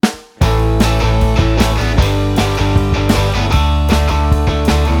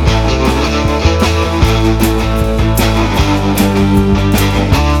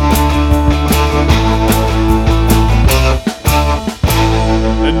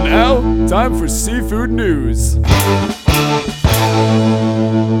Now, time for seafood news. You're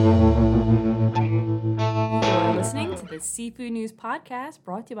listening to the Seafood News Podcast,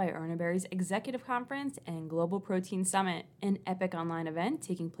 brought to you by Urner Barry's Executive Conference and Global Protein Summit, an epic online event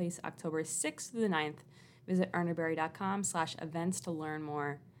taking place October 6th through the 9th. Visit urnerberry.com/events to learn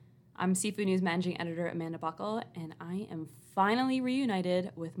more. I'm Seafood News Managing Editor Amanda Buckle, and I am finally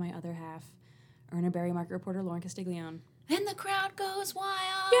reunited with my other half, Urner Barry market reporter Lauren Castiglione. And the crowd goes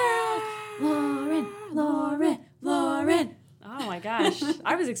wild. Yeah! Lauren. Oh my gosh,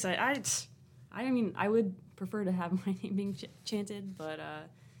 I was excited. I would prefer to have my name being chanted, but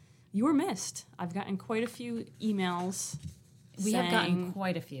you were missed. I've gotten quite a few emails. We have gotten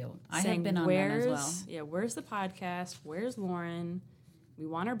quite a few. I have been on them as well. Yeah, where's the podcast? Where's Lauren? We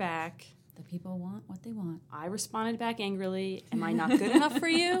want her back. The people want what they want. I responded back angrily. Am I not good enough for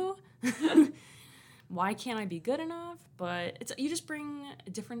you? Why can't I be good enough? But you just bring a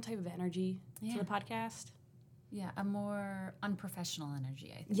different type of energy to the podcast. Yeah, a more unprofessional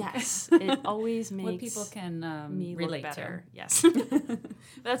energy, I think. Yes, it always makes what people can me relate look better. to. Yes.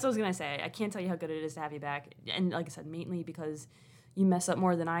 That's what I was going to say. I can't tell you how good it is to have you back. And like I said, mainly because you mess up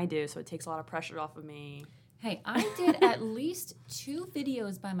more than I do, so it takes a lot of pressure off of me. Hey, I did at least 2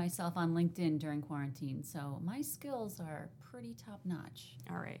 videos by myself on LinkedIn during quarantine, so my skills are pretty top-notch.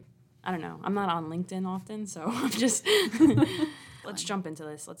 All right. I don't know. I'm not on LinkedIn often, so I'm just... Let's jump into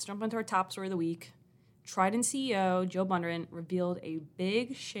this. Let's jump into our top story of the week. Trident CEO Joe Bundren revealed a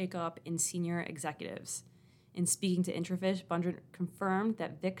big shakeup in senior executives. In speaking to Intrafish, Bundren confirmed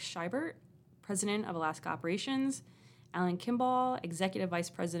that Vic Scheibert, president of Alaska Operations, Alan Kimball, executive vice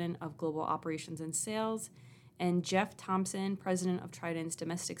president of Global Operations and Sales, and Jeff Thompson, president of Trident's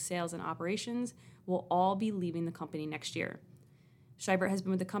domestic sales and operations, will all be leaving the company next year. Scheibert has been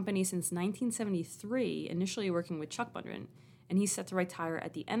with the company since 1973, initially working with Chuck Bundren, and he's set to retire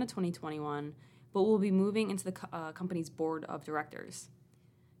at the end of 2021, but will be moving into the company's board of directors.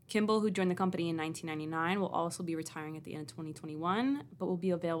 Kimball, who joined the company in 1999, will also be retiring at the end of 2021, but will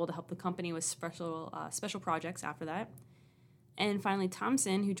be available to help the company with special projects after that. And finally,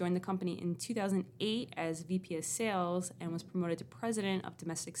 Thompson, who joined the company in 2008 as VP of Sales and was promoted to President of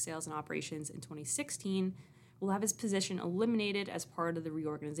Domestic Sales and Operations in 2016, will have his position eliminated as part of the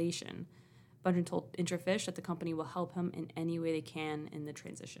reorganization. Bundren told Intrafish that the company will help him in any way they can in the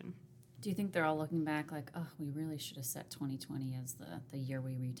transition. Do you think they're all looking back like, oh, we really should have set 2020 as the year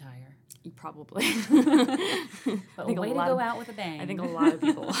we retire? Probably. But way to go out with a bang. I think a lot of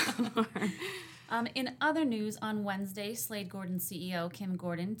people are. In other news, on Wednesday, Slade Gorton CEO Kim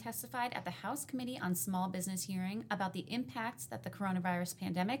Gordon testified at the House Committee on Small Business hearing about the impacts that the coronavirus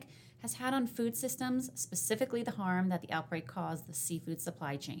pandemic has had on food systems, specifically the harm that the outbreak caused the seafood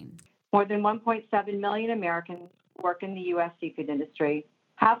supply chain. More than 1.7 million Americans work in the U.S. seafood industry,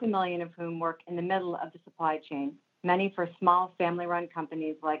 500,000 of whom work in the middle of the supply chain, many for small family-run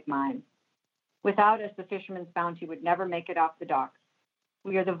companies like mine. Without us, the fisherman's bounty would never make it off the docks.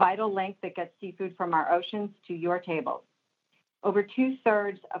 We are the vital link that gets seafood from our oceans to your tables. Over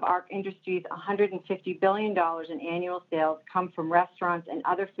 2/3 of our industry's $150 billion in annual sales come from restaurants and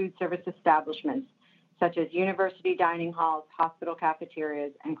other food service establishments, such as university dining halls, hospital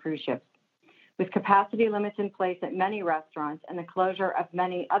cafeterias, and cruise ships. With capacity limits in place at many restaurants and the closure of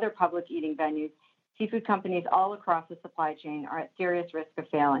many other public eating venues, seafood companies all across the supply chain are at serious risk of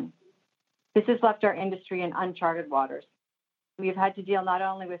failing. This has left our industry in uncharted waters. We have had to deal not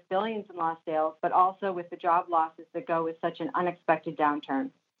only with billions in lost sales, but also with the job losses that go with such an unexpected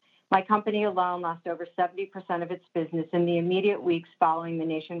downturn. My company alone lost over 70% of its business in the immediate weeks following the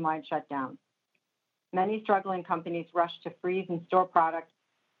nationwide shutdown. Many struggling companies rushed to freeze and store products.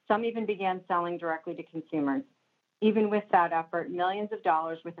 Some even began selling directly to consumers. Even with that effort, millions of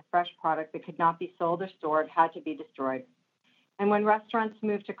dollars worth of fresh product that could not be sold or stored had to be destroyed. And when restaurants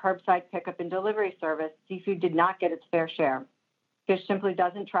moved to curbside pickup and delivery service, seafood did not get its fair share. Fish simply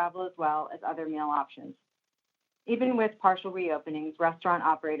doesn't travel as well as other meal options. Even with partial reopenings, restaurant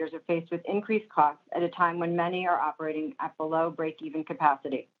operators are faced with increased costs at a time when many are operating at below break-even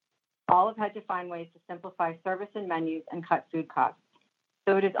capacity. All have had to find ways to simplify service and menus and cut food costs.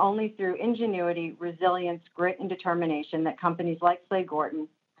 So it is only through ingenuity, resilience, grit, and determination that companies like Slade Gorton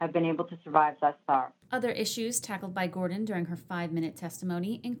have been able to survive thus far. Other issues tackled by Gordon during her 5-minute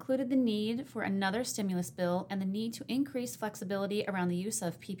testimony included the need for another stimulus bill and the need to increase flexibility around the use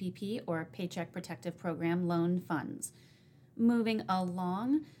of PPP, or Paycheck Protective Program, loan funds. Moving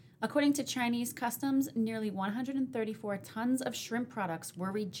along, according to Chinese customs, nearly 134 tons of shrimp products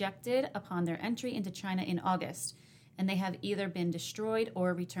were rejected upon their entry into China in August, and they have either been destroyed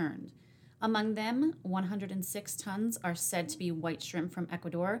or returned. Among them, 106 tons are said to be white shrimp from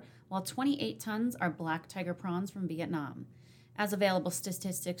Ecuador, while 28 tons are black tiger prawns from Vietnam. As available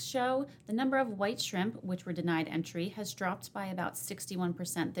statistics show, the number of white shrimp which were denied entry has dropped by about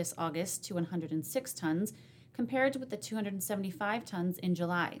 61% this August to 106 tons, compared with the 275 tons in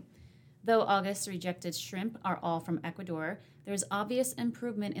July. Though August's rejected shrimp are all from Ecuador, there is obvious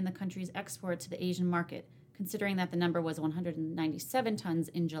improvement in the country's export to the Asian market, considering that the number was 197 tons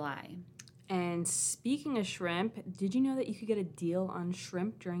in July. And speaking of shrimp, did you know that you could get a deal on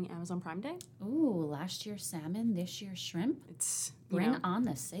shrimp during Amazon Prime Day? Ooh, last year's salmon, this year's shrimp. It's Bring on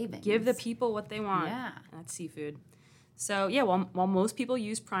the savings. Give the people what they want. Yeah. That's seafood. So yeah, while most people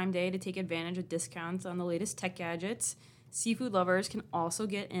use Prime Day to take advantage of discounts on the latest tech gadgets, seafood lovers can also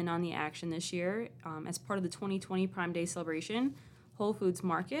get in on the action this year. As part of the 2020 Prime Day celebration, Whole Foods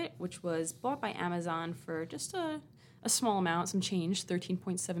Market, which was bought by Amazon for just a small amount, some change,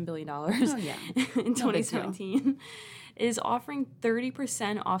 $13.7 billion in 2017, is offering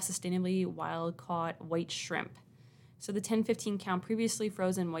 30% off sustainably wild-caught white shrimp. So the 10-15 count previously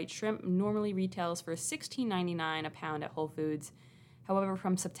frozen white shrimp normally retails for $16.99 a pound at Whole Foods. However,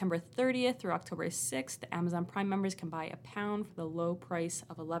 from September 30th through October 6th, Amazon Prime members can buy a pound for the low price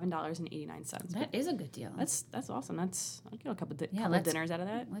of $11.89. That is a good deal. That's awesome. I'll get a couple dinners out of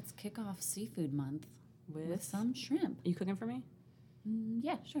that. Let's kick off seafood month with Some some shrimp. Are you cooking for me?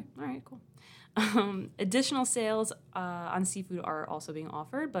 Yeah, sure. All right, cool. Additional sales on seafood are also being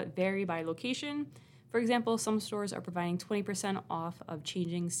offered, but vary by location. For example, some stores are providing 20% off of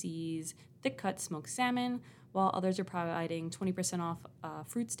Changing Seas thick-cut smoked salmon, while others are providing 20% off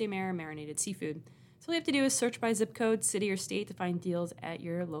Fruits de Mer marinated seafood. So all you have to do is search by zip code, city, or state to find deals at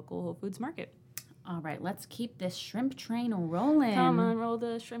your local Whole Foods market. All right, let's keep this shrimp train rolling. Come on, roll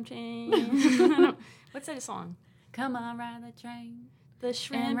the shrimp chain. What's that song? Come on, ride the train. The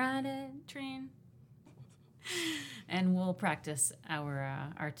shrimp And ride it. train. And we'll practice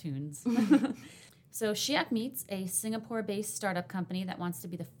our tunes. So Shiak Meats, a Singapore-based startup company that wants to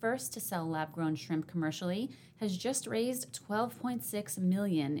be the first to sell lab-grown shrimp commercially, has just raised $12.6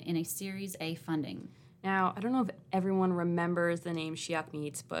 million in a Series A funding. Now, I don't know if everyone remembers the name Shiak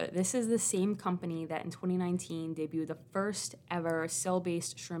Meats, but this is the same company that in 2019 debuted the first ever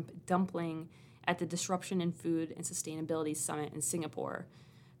cell-based shrimp dumpling at the Disruption in Food and Sustainability Summit in Singapore.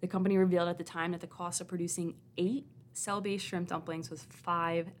 The company revealed at the time that the cost of producing 8 cell-based shrimp dumplings was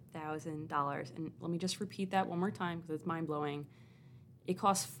 $5,000. And let me just repeat that one more time because it's mind-blowing. It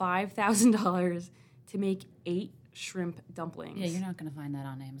costs $5,000 to make 8 shrimp dumplings. Yeah, you're not going to find that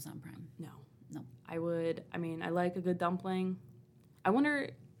on Amazon Prime. No. No. I would. I mean, I like a good dumpling. I wonder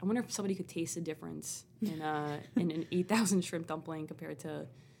if somebody could taste the difference in an 8,000 shrimp dumpling compared to a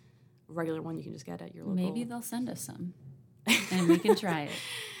regular one you can just get at your local. Maybe they'll send us some, and we can try it.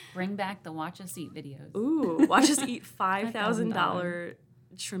 Bring back the Watch Us Eat videos. Ooh, watch us eat $5,000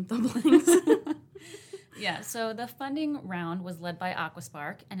 shrimp dumplings. Yeah, so the funding round was led by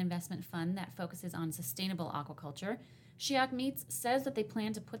Aquaspark, an investment fund that focuses on sustainable aquaculture. Shiak Meats says that they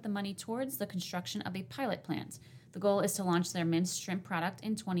plan to put the money towards the construction of a pilot plant. The goal is to launch their minced shrimp product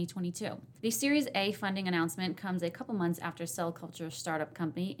in 2022. The Series A funding announcement comes a couple months after cell culture startup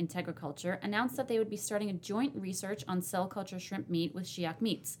company IntegraCulture announced that they would be starting a joint research on cell culture shrimp meat with Shiak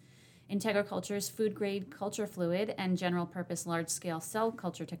Meats. IntegraCulture's food-grade culture fluid and general-purpose large-scale cell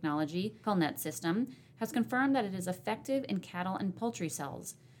culture technology, Culnet system, has confirmed that it is effective in cattle and poultry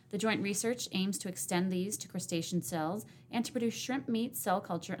cells. The joint research aims to extend these to crustacean cells and to produce shrimp meat cell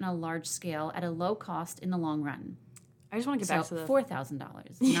culture on a large scale at a low cost in the long run. I just want to get back to the $4,000, not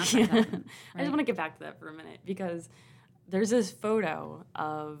 $5,000. Right? I just want to get back to that for a minute because there's this photo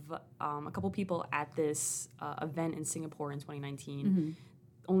of a couple people at this event in Singapore in 2019. Mm-hmm.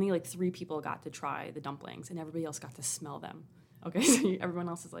 Only like 3 people got to try the dumplings, and everybody else got to smell them. Okay, so everyone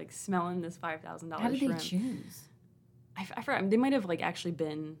else is like smelling this $5,000 shrimp. How did they choose? I forgot. They might have like actually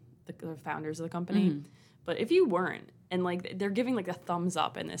been the founders of the company, but if you weren't, and like they're giving like a thumbs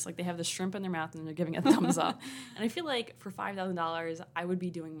up in this, like they have the shrimp in their mouth and they're giving a thumbs up, and I feel like for $5,000, I would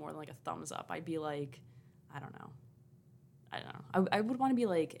be doing more than like a thumbs up. I'd be like, I don't know. I would want to be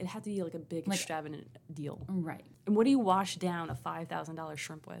like, it had to be like a big extravagant deal. Right. And what do you wash down a $5,000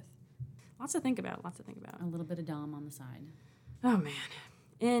 shrimp with? Lots to think about. A little bit of Dom on the side. Oh man.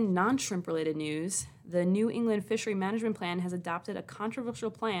 In non-shrimp related news, the New England Fishery Management Plan has adopted a controversial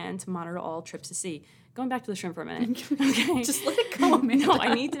plan to monitor all trips to sea. Going back to the shrimp for a minute. Okay. Just let it go, Amanda. No,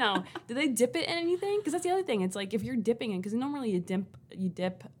 I need to know. Do they dip it in anything? Because that's the other thing. It's like if you're dipping it, because normally you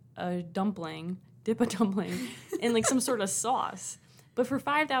dip a dumpling in like some sort of sauce. But for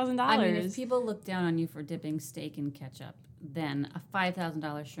 $5,000, I mean, if people look down on you for dipping steak in ketchup, then a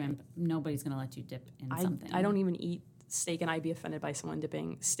 $5,000 shrimp, nobody's going to let you dip in something. I don't even eat steak, and I'd be offended by someone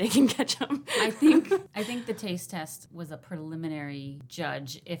dipping steak in ketchup. I think the taste test was a preliminary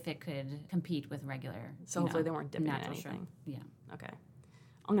judge if it could compete with regular. So hopefully they weren't dipping in natural anything. shrimp. Yeah. Okay.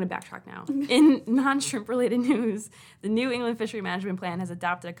 I'm going to backtrack now. In non-shrimp related news, the New England Fishery Management Plan has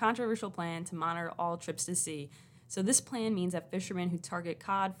adopted a controversial plan to monitor all trips to sea. So this plan means that fishermen who target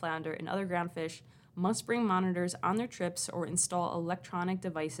cod, flounder, and other ground fish must bring monitors on their trips or install electronic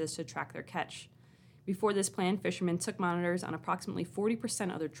devices to track their catch. Before this plan, fishermen took monitors on approximately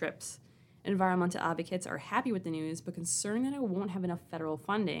 40% of their trips. Environmental advocates are happy with the news, but concerned that it won't have enough federal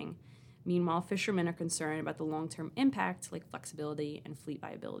funding. Meanwhile, fishermen are concerned about the long-term impact, like flexibility and fleet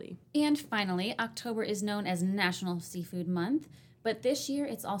viability. And finally, October is known as National Seafood Month, but this year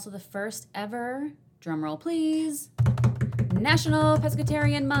it's also the first ever, drumroll please, National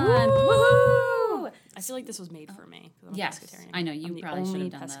Pescatarian Month. Woohoo! I feel like this was made for me. 'Cause I'm Yes, a pescatarian. I know, you I'm the probably should only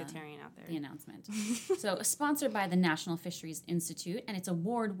have done pescatarian out there. the announcement. So, sponsored by the National Fisheries Institute and its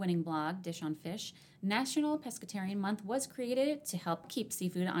award-winning blog, Dish on Fish, National Pescatarian Month was created to help keep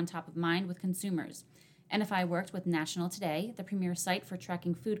seafood on top of mind with consumers. NFI worked with National Today, the premier site for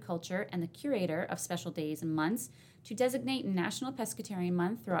tracking food culture and the curator of special days and months, to designate National Pescatarian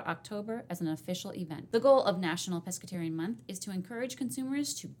Month throughout October as an official event. The goal of National Pescatarian Month is to encourage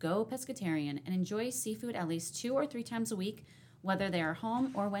consumers to go pescatarian and enjoy seafood at least 2 or 3 times a week, whether they are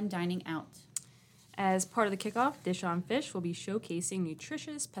home or when dining out. As part of the kickoff, Dish on Fish will be showcasing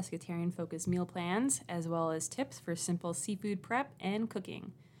nutritious pescatarian-focused meal plans, as well as tips for simple seafood prep and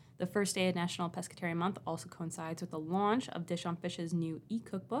cooking. The first day of National Pescatarian Month also coincides with the launch of Dish on Fish's new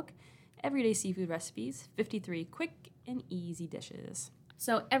e-cookbook, Everyday Seafood Recipes, 53 quick and easy dishes.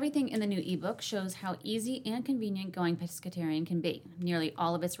 So everything in the new ebook shows how easy and convenient going pescatarian can be. Nearly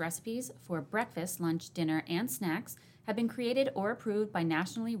all of its recipes for breakfast, lunch, dinner, and snacks have been created or approved by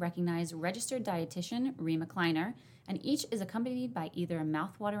nationally recognized registered dietitian Rima Kleiner, and each is accompanied by either a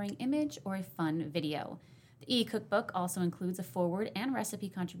mouth-watering image or a fun video. The e-cookbook also includes a foreword and recipe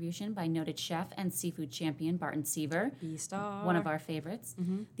contribution by noted chef and seafood champion Barton Seaver, B-Star. one of our favorites,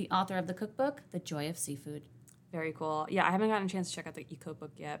 the author of the cookbook, The Joy of Seafood. Very cool. Yeah, I haven't gotten a chance to check out the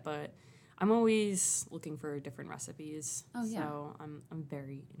e-cookbook yet, but I'm always looking for different recipes. Oh, yeah. So I'm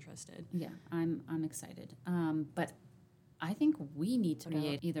very interested. Yeah, I'm excited. But I think we need to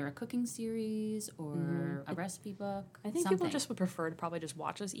create either a cooking series or a recipe book. I think something. people just would prefer to probably just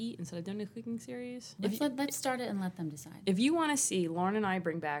watch us eat instead of doing a cooking series. Let's start it and let them decide. If you want to see Lauren and I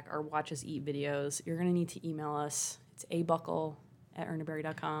bring back our Watch Us Eat videos, you're going to need to email us. It's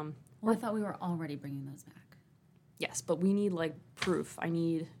abuckle@ernaberry.com. Well, I thought we were already bringing those back. Yes, but we need like proof.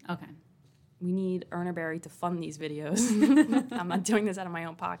 Okay. We need Erna Berry to fund these videos. I'm not doing this out of my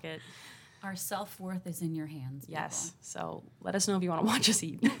own pocket. Our self-worth is in your hands. Yes. So let us know if you want to watch us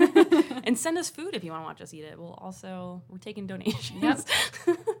eat. And send us food if you want to watch us eat it. We're taking donations. Yep.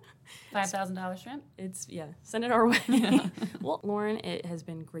 $5,000 shrimp? Send it our way. Well, Lauren, it has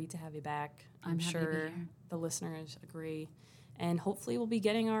been great to have you back. I'm happy to be sure here. the listeners agree. And hopefully we'll be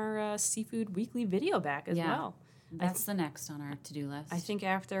getting our Seafood Weekly video back as well. That's the next on our to-do list. I think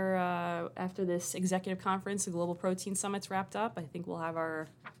after this executive conference, the Global Protein Summit's wrapped up, I think we'll have our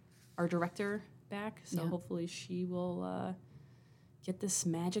director back. So hopefully she will get this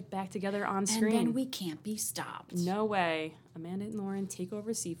magic back together on screen. And then we can't be stopped. No way. Amanda and Lauren take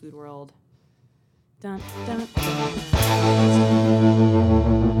over Seafood World. Dun, dun,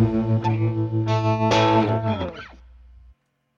 dun.